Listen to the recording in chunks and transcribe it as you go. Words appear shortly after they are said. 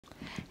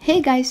Hey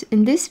guys,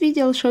 in this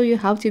video I'll show you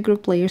how to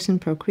group layers in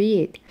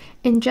Procreate.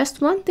 And just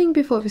one thing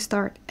before we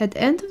start, at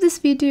the end of this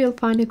video you'll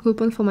find a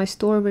coupon for my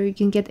store where you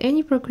can get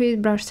any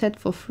Procreate brush set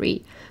for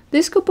free.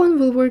 This coupon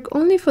will work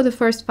only for the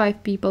first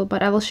 5 people,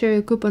 but I will share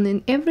a coupon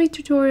in every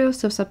tutorial,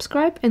 so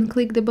subscribe and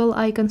click the bell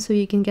icon so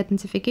you can get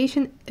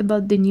notification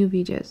about the new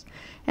videos.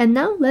 And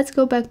now let's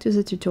go back to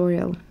the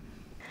tutorial.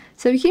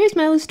 So here's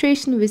my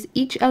illustration with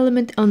each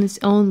element on its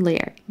own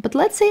layer. But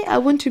let's say I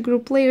want to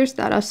group layers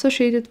that are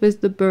associated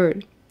with the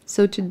bird.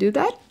 So to do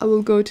that, I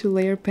will go to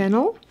Layer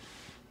Panel.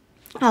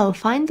 I'll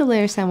find the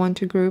layers I want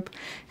to group,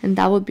 and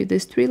that will be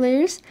these 3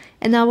 layers,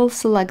 and I will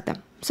select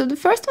them. So the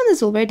first one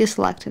is already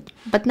selected,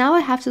 but now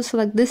I have to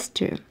select this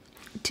 2.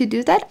 To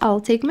do that,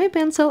 I'll take my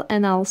pencil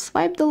and I'll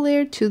swipe the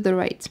layer to the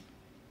right.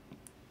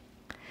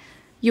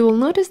 You will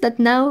notice that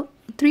now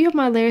 3 of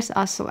my layers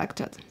are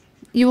selected.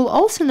 You will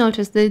also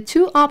notice the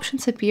 2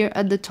 options appear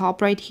at the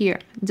top right here,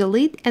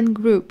 delete and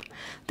group.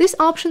 These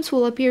options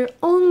will appear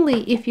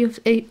only if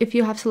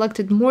you have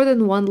selected more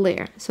than 1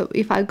 layer. So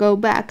if I go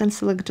back and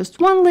select just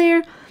 1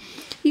 layer,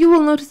 you will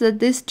notice that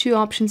these 2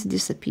 options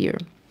disappear.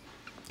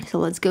 So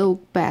let's go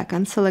back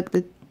and select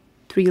the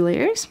 3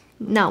 layers.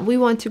 Now we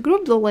want to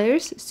group the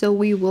layers, so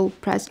we will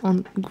press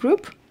on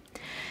group.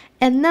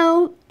 And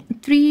now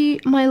 3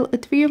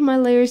 of my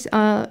layers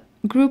are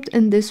grouped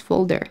in this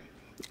folder.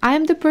 I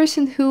am the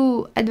person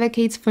who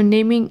advocates for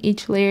naming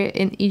each layer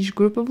in each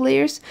group of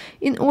layers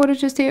in order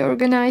to stay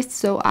organized,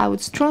 so I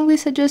would strongly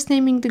suggest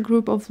naming the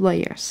group of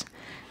layers.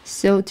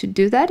 So to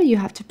do that, you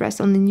have to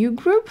press on the new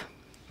group,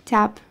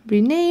 tap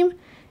rename,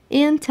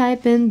 and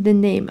type in the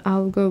name.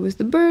 I'll go with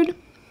the bird,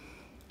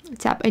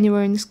 tap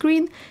anywhere on the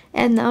screen,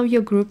 and now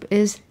your group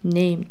is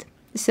named.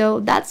 So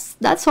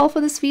that's all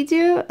for this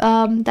video.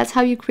 That's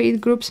how you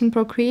create groups in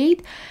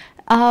Procreate.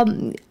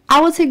 I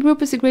would say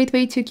group is a great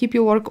way to keep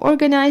your work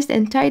organized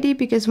and tidy,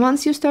 because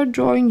once you start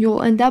drawing,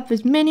 you'll end up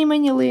with many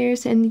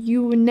layers and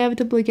you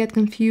inevitably get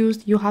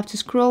confused. You have to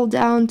scroll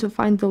down to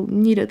find the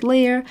needed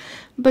layer,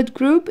 but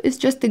group is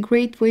just a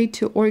great way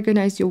to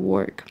organize your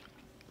work.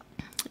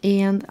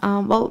 And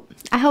well,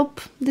 I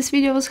hope this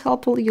video was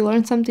helpful, you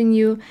learned something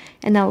new,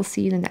 and I'll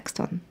see you in the next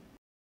one.